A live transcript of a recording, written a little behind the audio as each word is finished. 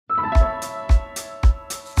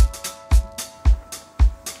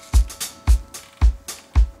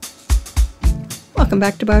Welcome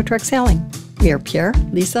back to BioTrek Sailing. We are Pierre,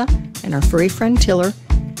 Lisa, and our furry friend Tiller,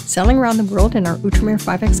 sailing around the world in our Outremer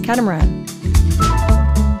 5X catamaran.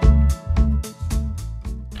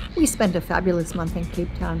 We spent a fabulous month in Cape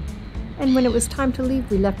Town, and when it was time to leave,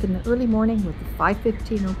 we left in the early morning with the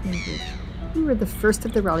 5:15 opening bridge. We were the first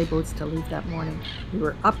of the rally boats to leave that morning. We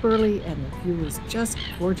were up early, and the view was just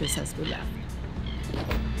gorgeous as we left.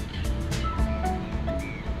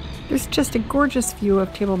 There's just a gorgeous view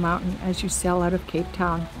of Table Mountain as you sail out of Cape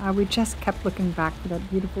Town. We just kept looking back for that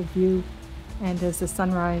beautiful view, and as the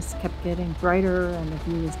sunrise kept getting brighter and the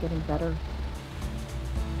view was getting better.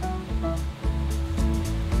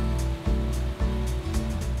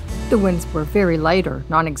 The winds were very light or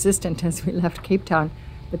non-existent as we left Cape Town,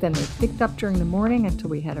 but then they picked up during the morning until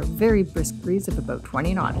we had a very brisk breeze of about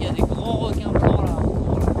 20 knots.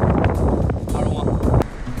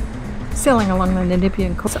 Sailing along the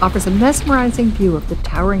Namibian coast offers a mesmerizing view of the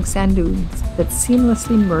towering sand dunes that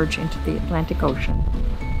seamlessly merge into the Atlantic Ocean.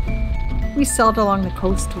 We sailed along the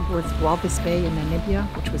coast towards Walvis Bay in Namibia,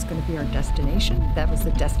 which was going to be our destination. That was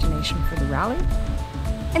the destination for the rally.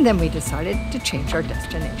 And then we decided to change our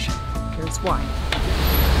destination. Here's why.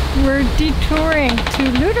 We're detouring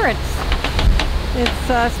to Luderwitz.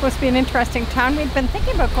 It's supposed to be an interesting town. We'd been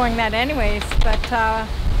thinking about going that anyways, but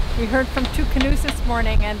we heard from two canoes this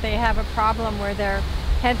morning and they have a problem where their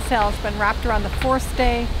head sail's been wrapped around the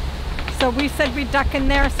forestay. So we said we'd duck in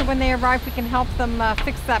there so when they arrive we can help them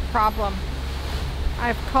fix that problem.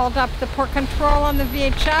 I've called up the port control on the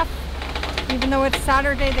VHF. Even though it's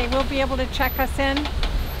Saturday, they will be able to check us in.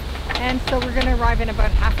 And so we're going to arrive in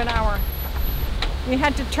about half an hour. We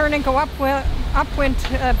had to turn and go upwind,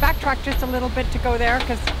 backtrack just a little bit to go there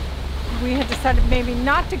because we had decided maybe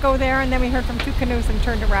not to go there, and then we heard from two canoes and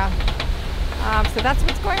turned around. So that's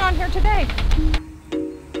what's going on here today.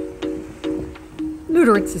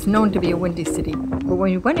 Luderwitz is known to be a windy city, but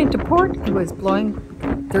when we went into port, it was blowing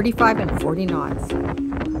 35 and 40 knots.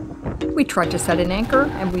 We tried to set an anchor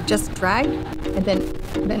and we just dragged, and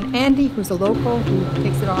then Andy, who's a local who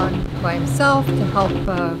takes it on by himself to help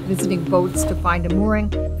visiting boats to find a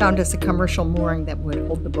mooring, found us a commercial mooring that would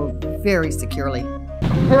hold the boat very securely.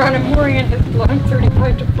 We're on a mooring and it's blowing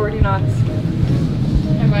 35 to 40 knots.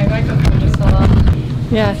 And my microphone just fell off.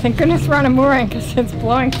 Yeah, thank goodness we're on a mooring because it's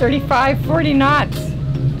blowing 35, 40 knots.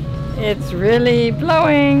 It's really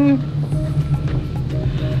blowing.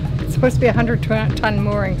 It's supposed to be a 100-ton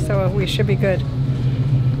mooring, so we should be good.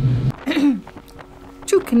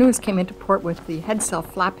 Two canoes came into port with the head sail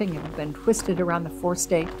flapping and had been twisted around the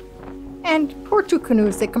forestay. And poor two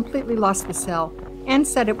canoes, they completely lost the sail. Anne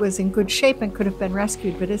said it was in good shape and could have been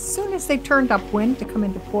rescued, but as soon as they turned upwind to come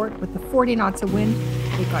into port with the 40 knots of wind,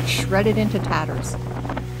 they got shredded into tatters.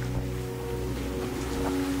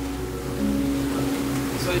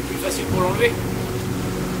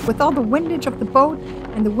 With all the windage of the boat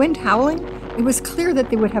and the wind howling, it was clear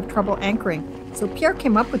that they would have trouble anchoring, so Pierre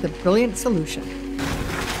came up with a brilliant solution.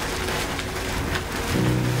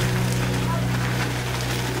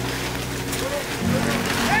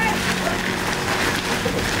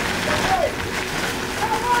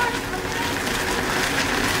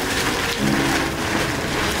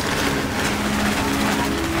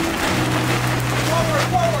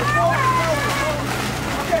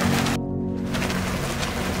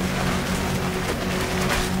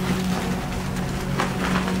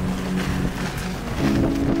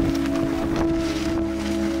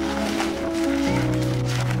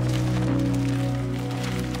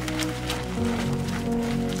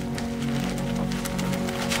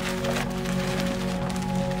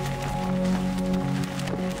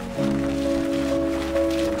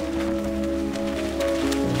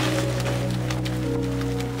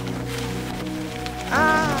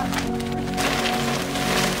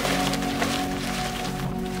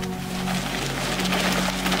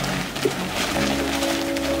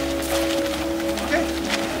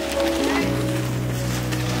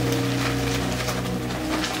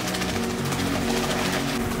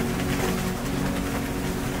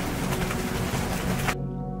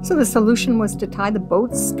 So the solution was to tie the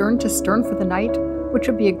boats stern to stern for the night, which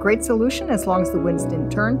would be a great solution as long as the winds didn't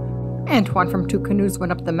turn. Antoine from two canoes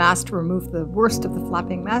went up the mast to remove the worst of the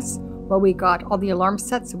flapping mess, while we got all the alarms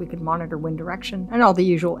set so we could monitor wind direction and all the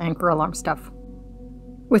usual anchor alarm stuff.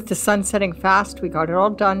 With the sun setting fast, we got it all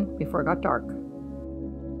done before it got dark.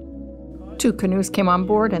 Two canoes came on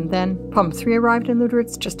board, and then Pump 3 arrived in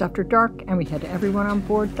Luderwitz just after dark, and we had everyone on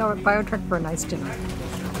board BioTrek for a nice dinner.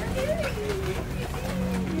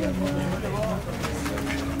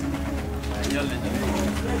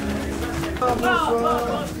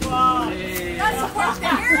 Bonsoir.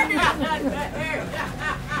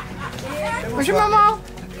 Bonjour maman.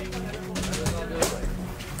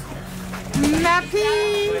 Ma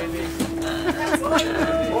fille.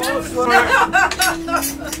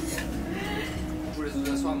 Vous les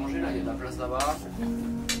asseoir à manger là, il y a de la place là-bas.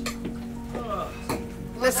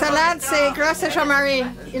 La salade, c'est grâce à Jean-Marie.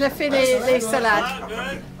 Il a fait les salades.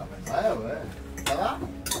 Ouais. Ça va?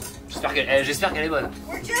 J'espère qu'elle est bonne.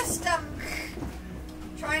 We're just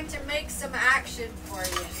trying to make some action for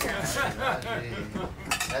you.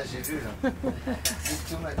 Là, j'ai vu là.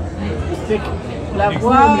 La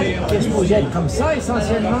voie qui est supposée être comme ça,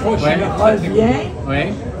 essentiellement, elle revient,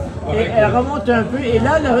 et elle remonte un peu, et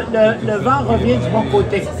là, le vent revient du bon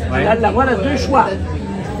côté. La voie a deux choix.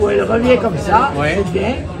 Ou elle revient comme ça, c'est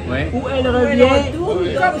bien, ou elle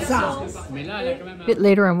revient comme ça. A bit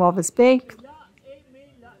later in Walvis Bay,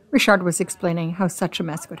 Richard was explaining how such a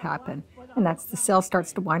mess could happen. And that's the sail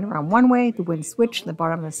starts to wind around one way, the wind switch, and the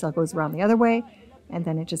bottom of the sail goes around the other way, and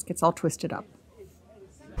then it just gets all twisted up.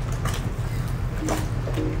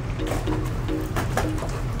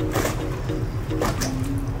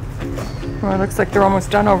 Well, it looks like they're almost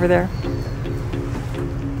done over there.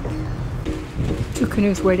 Two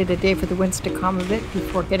canoes waited a day for the winds to calm a bit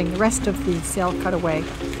before getting the rest of the sail cut away,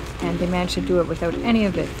 and they managed to do it without any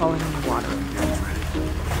of it falling in the water.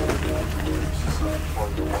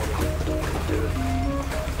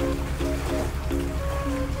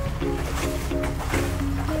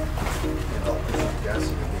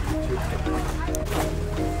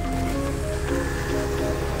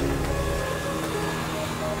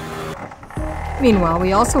 Meanwhile,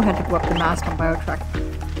 we also had to go up the mast on Biotrek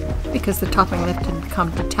because the topping lift had become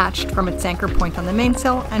detached from its anchor point on the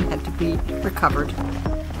mainsail and had to be recovered.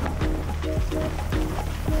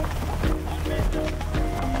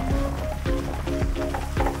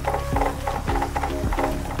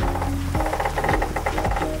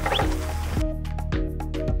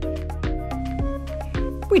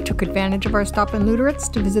 We took advantage of our stop in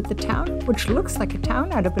Luderwitz to visit the town, which looks like a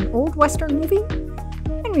town out of an old Western movie.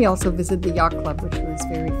 And we also visited the yacht club, which was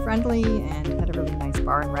very friendly and had a really nice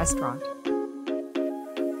bar and restaurant.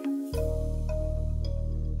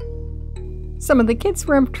 Some of the kids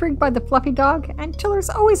were intrigued by the fluffy dog, and Tiller's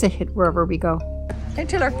always a hit wherever we go. Hey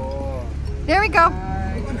Tiller, there we go.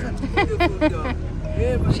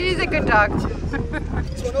 She's a good dog.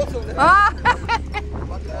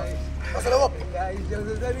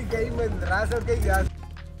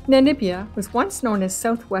 Namibia was once known as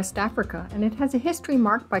Southwest Africa, and it has a history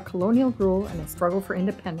marked by colonial rule and a struggle for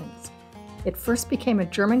independence. It first became a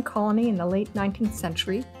German colony in the late 19th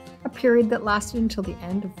century, a period that lasted until the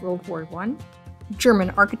end of World War I. German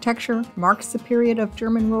architecture marks the period of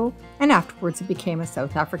German rule, and afterwards it became a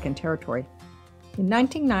South African territory. In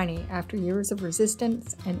 1990, after years of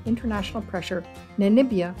resistance and international pressure,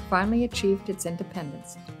 Namibia finally achieved its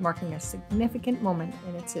independence, marking a significant moment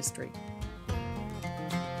in its history.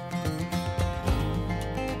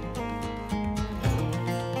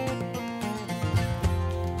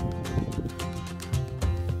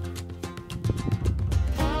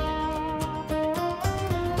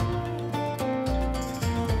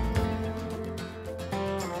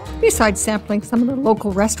 Besides sampling some of the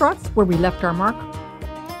local restaurants where we left our mark,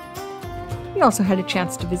 we also had a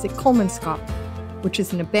chance to visit Kolmanskop, which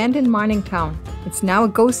is an abandoned mining town. It's now a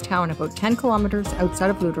ghost town about 10 kilometers outside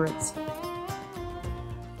of Luderwitz.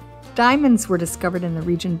 Diamonds were discovered in the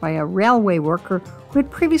region by a railway worker who had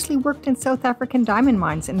previously worked in South African diamond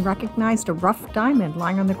mines and recognized a rough diamond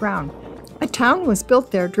lying on the ground. A town was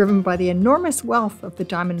built there driven by the enormous wealth of the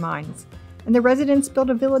diamond mines, and the residents built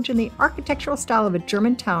a village in the architectural style of a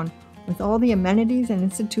German town with all the amenities and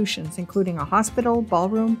institutions, including a hospital,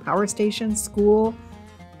 ballroom, power station, school,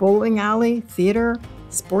 bowling alley, theater,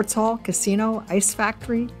 sports hall, casino, ice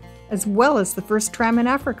factory, as well as the first tram in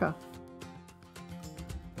Africa.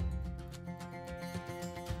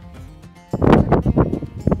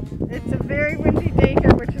 It's a very windy day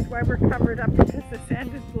here, which is why we're covered up, because the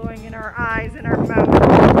sand is blowing in our eyes and our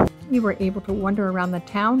mouth. We were able to wander around the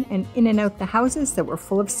town and in and out the houses that were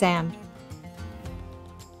full of sand.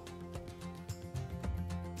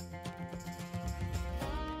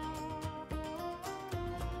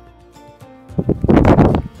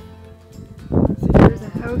 So here's a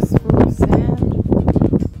house full of sand.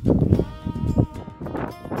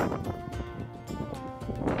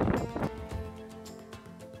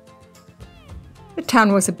 The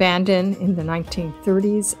town was abandoned in the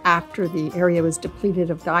 1930s after the area was depleted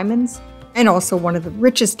of diamonds, and also one of the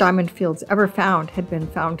richest diamond fields ever found had been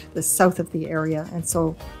found to the south of the area, and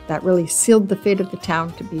so that really sealed the fate of the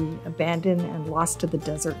town to be abandoned and lost to the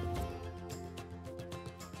desert.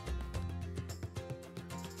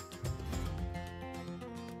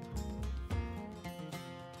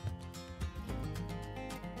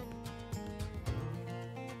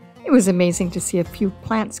 was amazing to see a few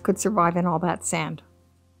plants could survive in all that sand.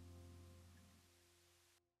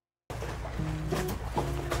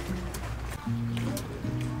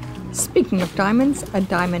 Speaking of diamonds, a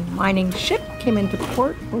diamond mining ship came into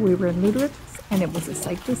port while we were in Luderwitz, and it was a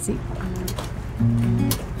sight to see.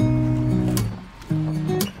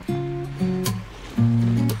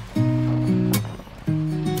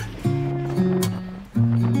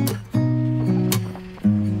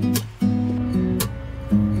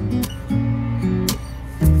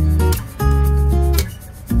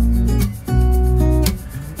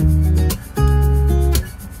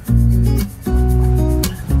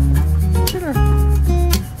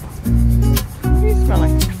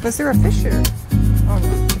 Was there a fish here? Oh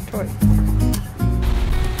no, it's a toy.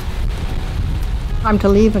 Time to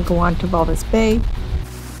leave and go on to Walvis Bay.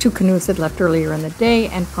 2 canoes had left earlier in the day,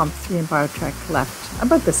 and Pump 3 and Biotrack left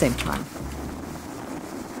about the same time.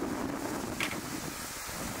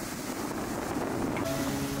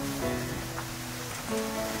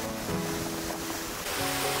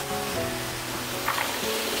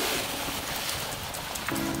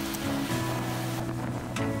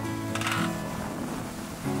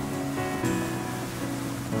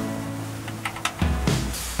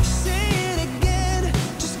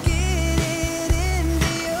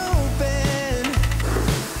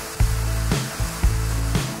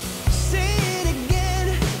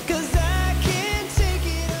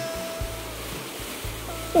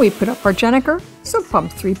 We put up our Jenniker, so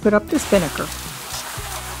Pump 3 put up the Spinnaker.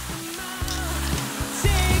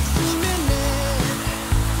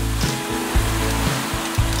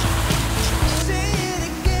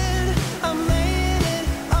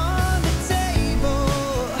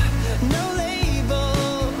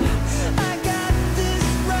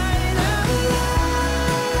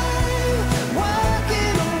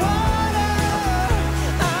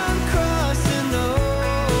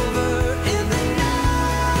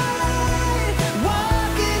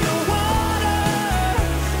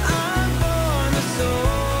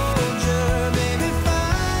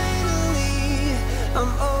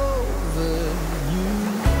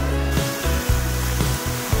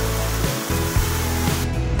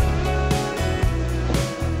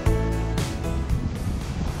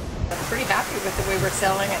 Happy with the way we're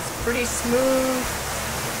sailing. It's pretty smooth,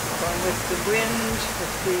 going with the wind,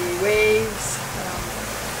 with the waves,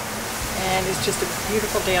 and it's just a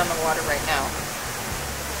beautiful day on the water right now.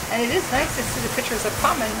 And it is nice to see the pictures of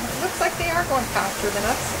Pum, and it looks like they are going faster than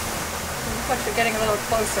us. It looks like they're getting a little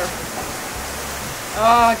closer.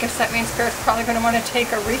 Oh, I guess that means Claire's probably going to want to take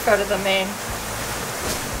a reef out of the main.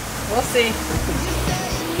 We'll see.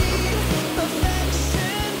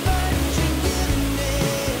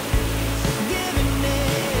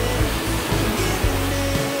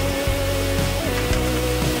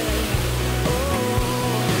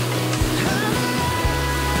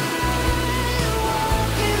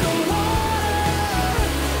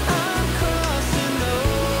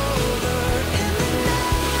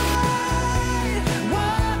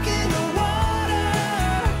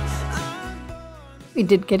 We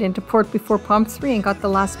did get into port before Pump 3 and got the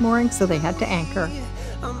last mooring, so they had to anchor.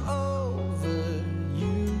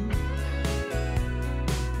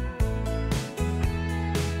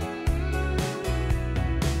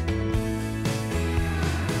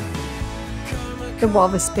 The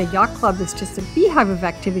Walvis Bay Yacht Club is just a beehive of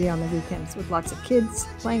activity on the weekends, with lots of kids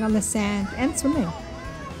playing on the sand and swimming.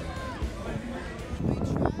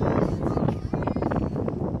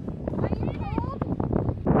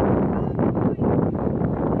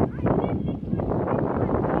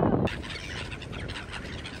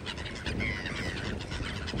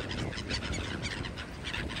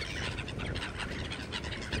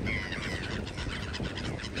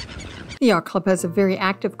 The Yacht Club has a very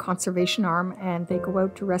active conservation arm, and they go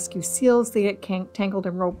out to rescue seals. They get tangled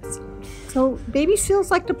in ropes. So baby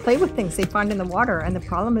seals like to play with things they find in the water, and the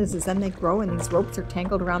problem is then they grow and these ropes are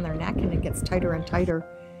tangled around their neck and it gets tighter and tighter.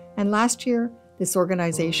 And last year, this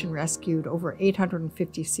organization rescued over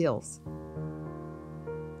 850 seals.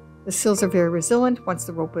 The seals are very resilient. Once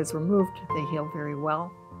the rope is removed, they heal very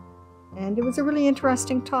well. And it was a really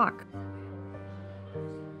interesting talk.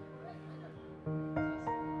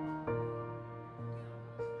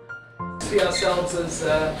 See ourselves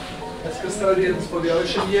as custodians for the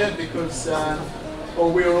ocean here, because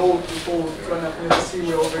we're all people growing up in the sea.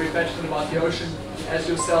 We're all very passionate about the ocean, as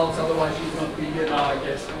yourselves. Otherwise, you'd not be here now, I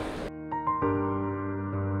guess.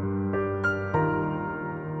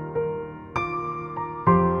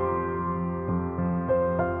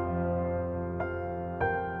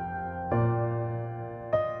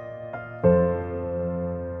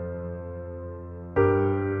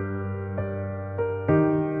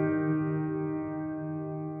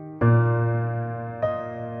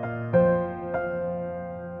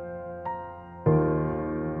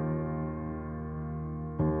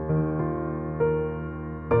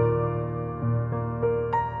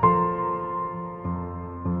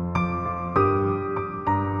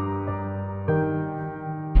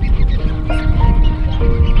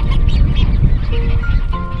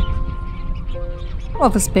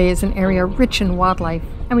 Walvis Bay is an area rich in wildlife,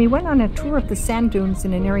 and we went on a tour of the sand dunes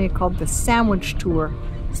in an area called the Sandwich Tour.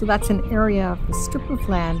 So that's an area of a strip of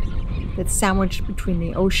land that's sandwiched between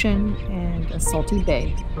the ocean and a salty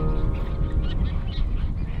bay.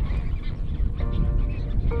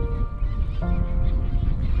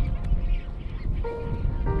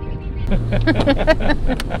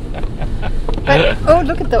 But, oh,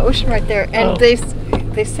 look at the ocean right there. And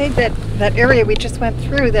they say that that area we just went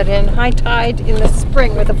through, that in high tide in the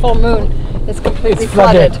spring with a full moon, is completely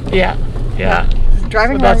flooded. Yeah.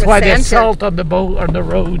 Driving So along that's the why sand there's here, salt on the boat, on the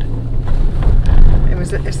road. it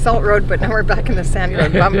was a salt road, but now we're back in the sand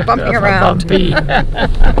road, bumping around. Bumpy.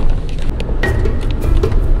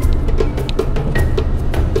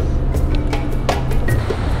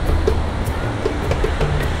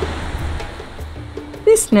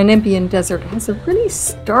 This Namibian desert has a really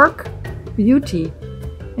stark beauty,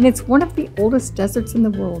 and it's one of the oldest deserts in the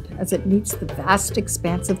world as it meets the vast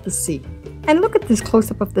expanse of the sea. And look at this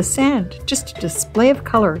close-up of the sand, just a display of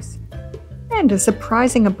colors, and a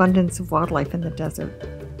surprising abundance of wildlife in the desert.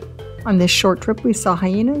 On this short trip, we saw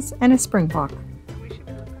hyenas and a springbok.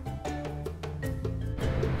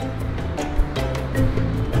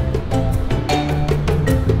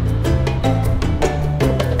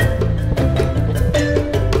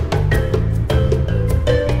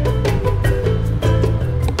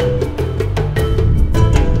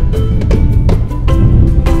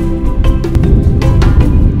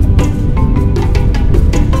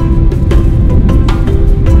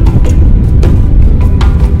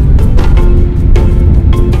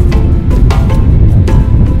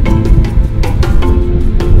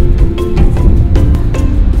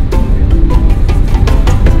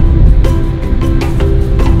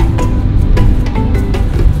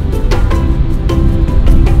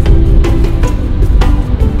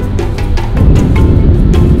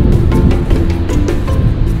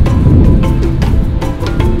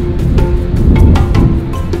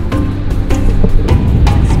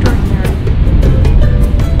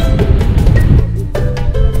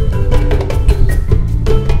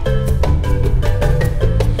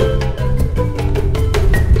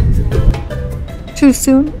 Too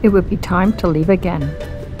soon, it would be time to leave again.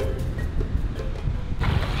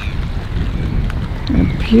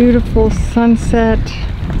 A beautiful sunset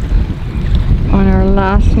on our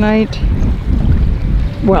last night.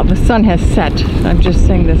 Well, the sun has set. I'm just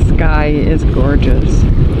saying the sky is gorgeous.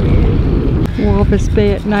 Walvis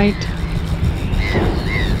Bay at night.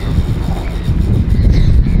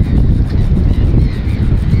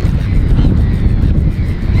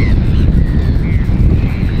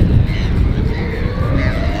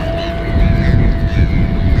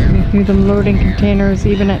 Hear them loading containers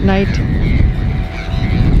even at night.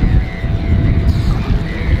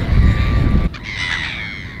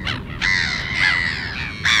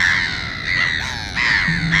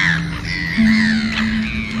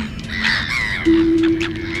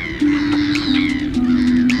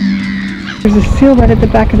 There's a seal right at the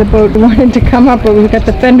back of the boat. We wanted to come up, but we've got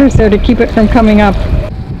the fenders there to keep it from coming up.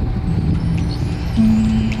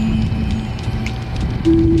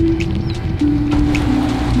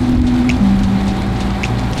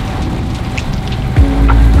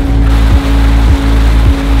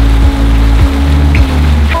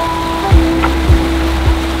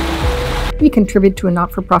 We contribute to a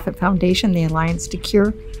not-for-profit foundation, the Alliance to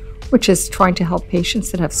Cure, which is trying to help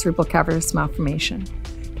patients that have cerebral cavernous malformation.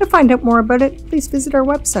 To find out more about it, please visit our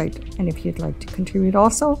website. And if you'd like to contribute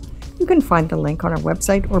also, you can find the link on our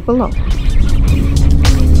website or below.